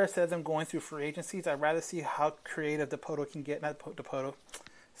rather, instead of them going through free agencies, I'd rather see how creative Epler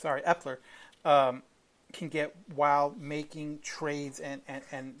can get while making trades and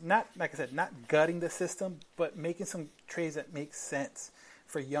not, like I said, not gutting the system, but making some trades that make sense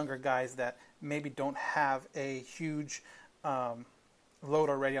for younger guys that maybe don't have a huge load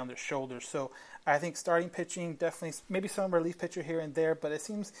already on their shoulders. So I think starting pitching, definitely, maybe some relief pitcher here and there, but it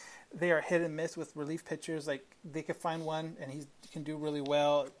seems they are hit and miss with relief pitchers. Like, they could find one and he can do really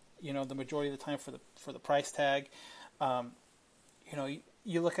well, the majority of the time for the price tag.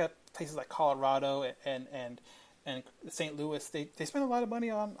 you look at places like Colorado and St. Louis, they spent a lot of money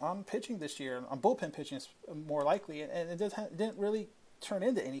on pitching this year, on bullpen pitching more likely, and it didn't really turn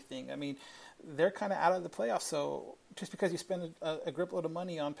into anything. I mean, they're kind of out of the playoffs, so just because you spend a grip load of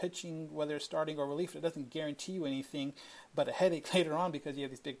money on pitching, whether it's starting or relief, it doesn't guarantee you anything but a headache later on because you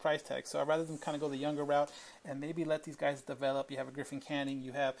have these big price tags. So I'd rather them kind of go the younger route and maybe let these guys develop. You have a Griffin Canning,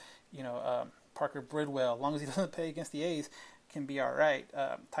 you have Parker Bridwell. As long as he doesn't play against the A's, can be all right.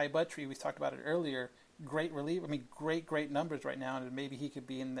 Ty Buttrey, we talked about it earlier. Great relief. I mean, great numbers right now, and maybe he could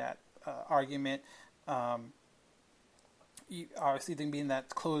be in that argument. Obviously, they can be in that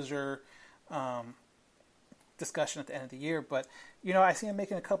closer discussion at the end of the year. But I see him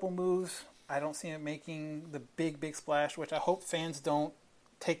making a couple moves. I don't see him making the big splash, which I hope fans don't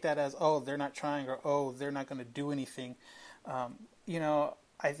take that as, oh, they're not trying, or oh, they're not going to do anything.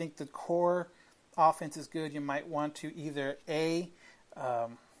 I think the core offense is good. You might want to either A,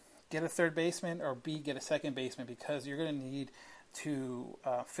 get a third baseman, or B, get a second baseman, because you're going to need to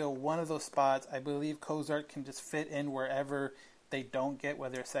fill one of those spots. I believe Cozart can just fit in wherever they don't get,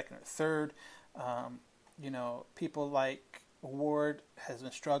 whether it's second or third. People like Ward has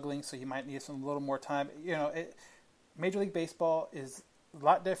been struggling, so he might need a little more time. Major League Baseball is a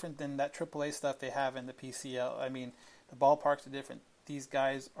lot different than that AAA stuff they have in the PCL. I mean, the ballparks are different. These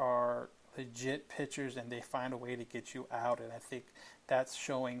guys are legit pitchers, and they find a way to get you out, and I think that's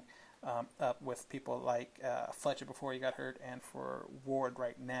showing up with people like Fletcher before he got hurt, and for Ward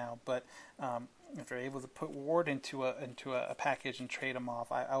right now. But if they're able to put Ward into a package and trade him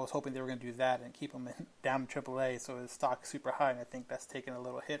off, I was hoping they were going to do that and keep him down to AAA, so his stock is super high, and I think that's taking a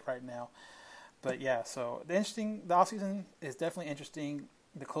little hit right now. But yeah, so the offseason is definitely interesting.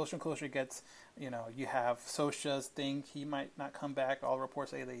 The closer and closer it gets, you have Scioscia's thing. He might not come back. All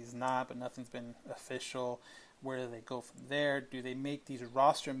reports say that he's not, but nothing's been official. Where do they go from there? Do they make these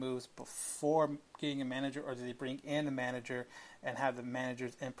roster moves before getting a manager, or do they bring in a manager and have the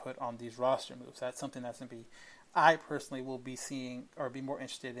manager's input on these roster moves? That's something that's going to be, I personally will be seeing or be more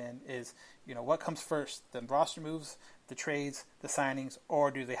interested in is, what comes first, the roster moves, the trades, the signings, or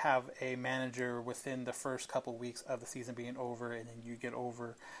do they have a manager within the first couple weeks of the season being over, and then you get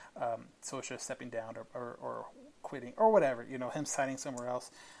over Scioscia stepping down or quitting or whatever, him signing somewhere else.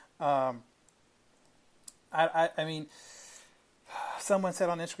 I mean, someone said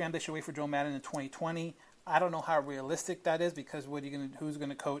on Instagram they should wait for Joe Madden in 2020. I don't know how realistic that is, because who's going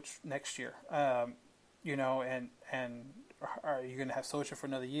to coach next year? And are you going to have Scioscia for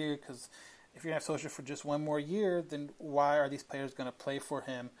another year? Because if you're going to have Scioscia for just one more year, then why are these players going to play for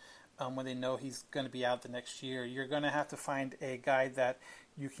him when they know he's going to be out the next year? You're going to have to find a guy that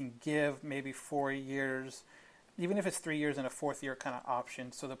you can give maybe 4 years, even if it's 3 years and a fourth year kind of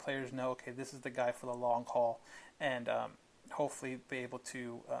option, so the players know, okay, this is the guy for the long haul, and hopefully be able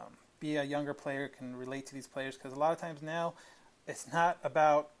to be a younger player, can relate to these players, because a lot of times now it's not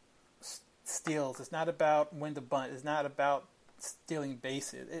about steals, it's not about win the bunt, it's not about stealing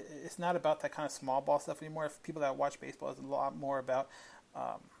bases, it's not about that kind of small ball stuff anymore. If people that watch baseball, it's a lot more about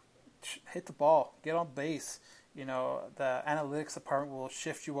hit the ball, get on base. The analytics department will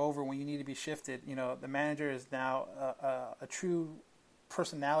shift you over when you need to be shifted. The manager is now a true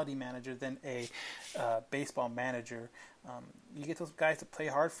personality manager than a baseball manager. You get those guys to play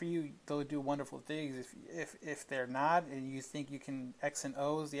hard for you, they'll do wonderful things. If they're not, and you think you can X and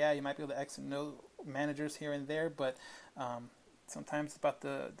O's, yeah, you might be able to X and O managers here and there, but sometimes it's about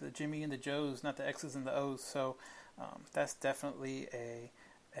the Jimmy and the Joes, not the X's and the O's. So that's definitely a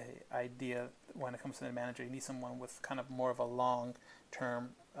idea when it comes to the manager. You need someone with kind of more of a long-term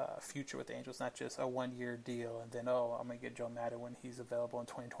future with the Angels, not just a one-year deal and then, I'm going to get Joe Madden when he's available in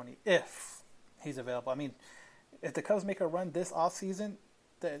 2020, if he's available. I mean, if the Cubs make a run this offseason,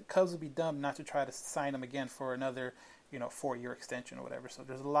 the Cubs would be dumb not to try to sign him again for another, 4-year extension or whatever. So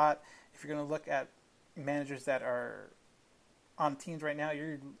there's a lot. If you're going to look at managers that are on teams right now,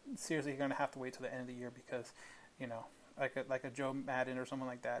 you're seriously going to have to wait till the end of the year, because, like a Joe Madden or someone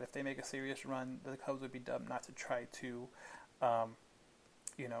like that, if they make a serious run, the Cubs would be dumb not to try to,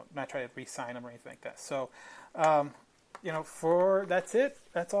 not try to re-sign them or anything like that. So, that's it.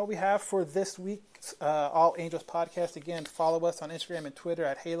 That's all we have for this week's All Angels podcast. Again, follow us on Instagram and Twitter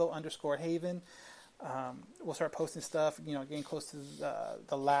at Halo_Haven. We'll start posting stuff, getting close to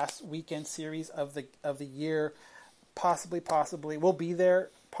the last weekend series of the year. Possibly, we'll be there.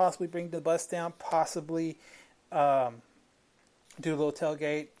 Possibly bring the bus down. Possibly do a little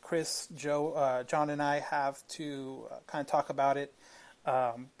tailgate. Chris, Joe, John, and I have to kind of talk about it.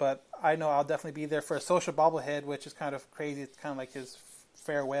 But I know I'll definitely be there for a social bobblehead, which is kind of crazy. It's kind of like his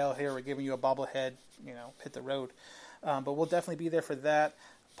farewell here. We're giving you a bobblehead, hit the road. But we'll definitely be there for that.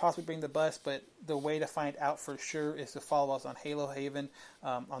 Possibly bring the bus, but the way to find out for sure is to follow us on Halo Haven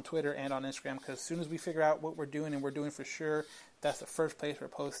on Twitter and on Instagram, because as soon as we figure out what we're doing, and we're doing for sure, that's the first place we're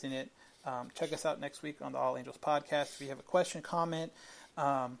posting it. Check us out next week on the All Angels podcast. If you have a question, comment,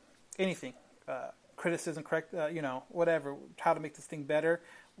 anything, criticism, correct, whatever, how to make this thing better,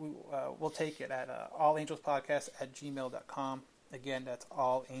 we'll take it at allangelspodcast@gmail.com. Again, that's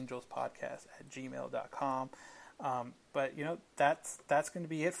allangelspodcast@gmail.com. But that's going to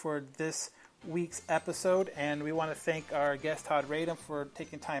be it for this week's episode, and we want to thank our guest Todd Radom for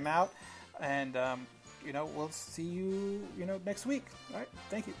taking time out, and we'll see you next week. All right,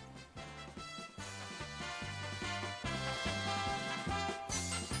 thank you.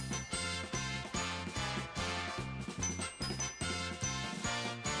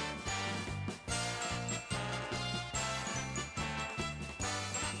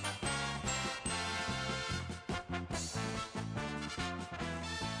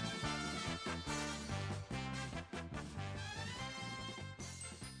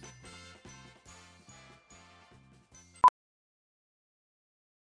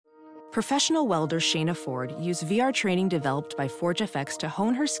 Professional welder Shayna Ford used VR training developed by ForgeFX to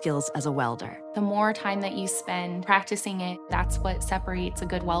hone her skills as a welder. The more time that you spend practicing it, that's what separates a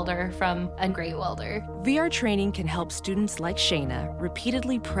good welder from a great welder. VR training can help students like Shayna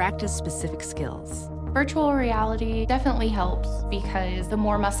repeatedly practice specific skills. Virtual reality definitely helps because the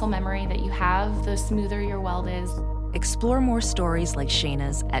more muscle memory that you have, the smoother your weld is. Explore more stories like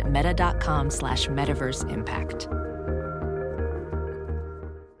Shayna's at meta.com/metaverseimpact.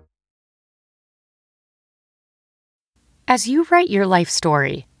 As you write your life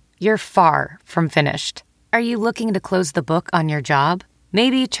story, you're far from finished. Are you looking to close the book on your job?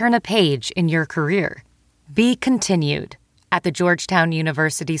 Maybe turn a page in your career? Be continued at the Georgetown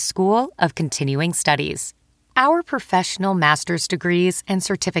University School of Continuing Studies. Our professional master's degrees and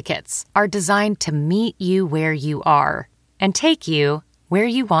certificates are designed to meet you where you are and take you where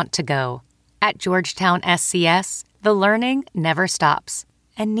you want to go. At Georgetown SCS, the learning never stops,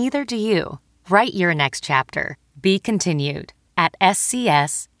 and neither do you. Write your next chapter. Be continued at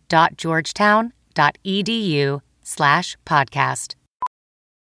scs.georgetown.edu/podcast.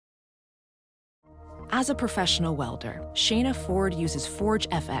 As a professional welder, Shayna Ford uses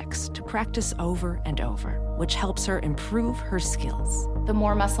ForgeFX to practice over and over, which helps her improve her skills. The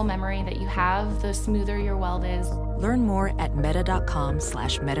more muscle memory that you have, the smoother your weld is. Learn more at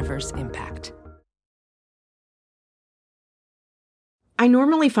meta.com/metaverseimpact. I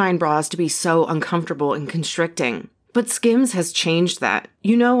normally find bras to be so uncomfortable and constricting, but Skims has changed that.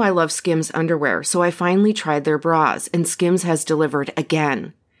 You know I love Skims underwear, so I finally tried their bras, and Skims has delivered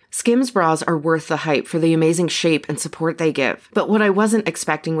again. Skims bras are worth the hype for the amazing shape and support they give, but what I wasn't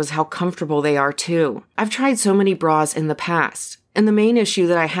expecting was how comfortable they are too. I've tried so many bras in the past, and the main issue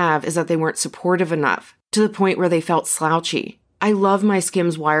that I have is that they weren't supportive enough, to the point where they felt slouchy. I love my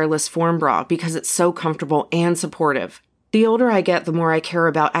Skims wireless form bra because it's so comfortable and supportive. The older I get, the more I care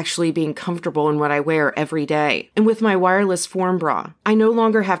about actually being comfortable in what I wear every day. And with my wireless form bra, I no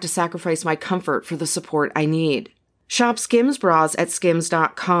longer have to sacrifice my comfort for the support I need. Shop Skims bras at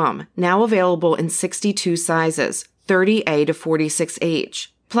skims.com, now available in 62 sizes, 30A to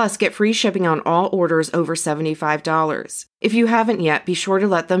 46H. Plus, get free shipping on all orders over $75. If you haven't yet, be sure to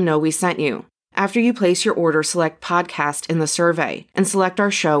let them know we sent you. After you place your order, select podcast in the survey and select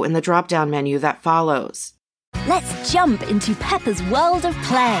our show in the drop-down menu that follows. Let's jump into Peppa's world of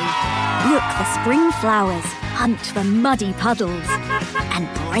play. Look for spring flowers, hunt for muddy puddles, and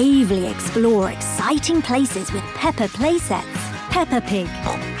bravely explore exciting places with Peppa playsets. Peppa Pig,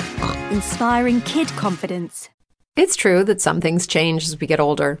 inspiring kid confidence. It's true that some things change as we get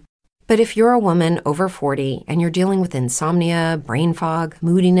older. But if you're a woman over 40 and you're dealing with insomnia, brain fog,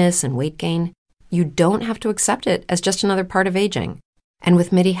 moodiness, and weight gain, you don't have to accept it as just another part of aging. And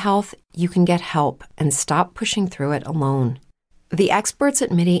with MIDI Health, you can get help and stop pushing through it alone. The experts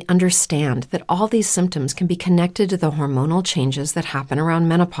at MIDI understand that all these symptoms can be connected to the hormonal changes that happen around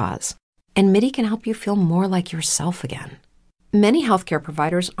menopause, and MIDI can help you feel more like yourself again. Many healthcare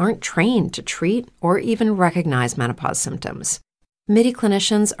providers aren't trained to treat or even recognize menopause symptoms. MIDI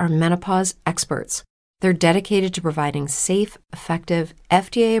clinicians are menopause experts. They're dedicated to providing safe, effective,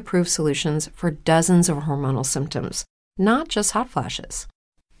 FDA-approved solutions for dozens of hormonal symptoms, not just hot flashes.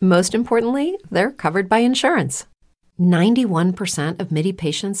 Most importantly, they're covered by insurance. 91% of MIDI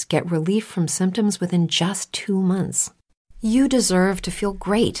patients get relief from symptoms within just 2 months. You deserve to feel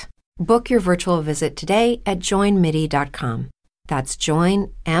great. Book your virtual visit today at joinmidi.com. That's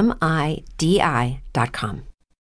joinmidi.com.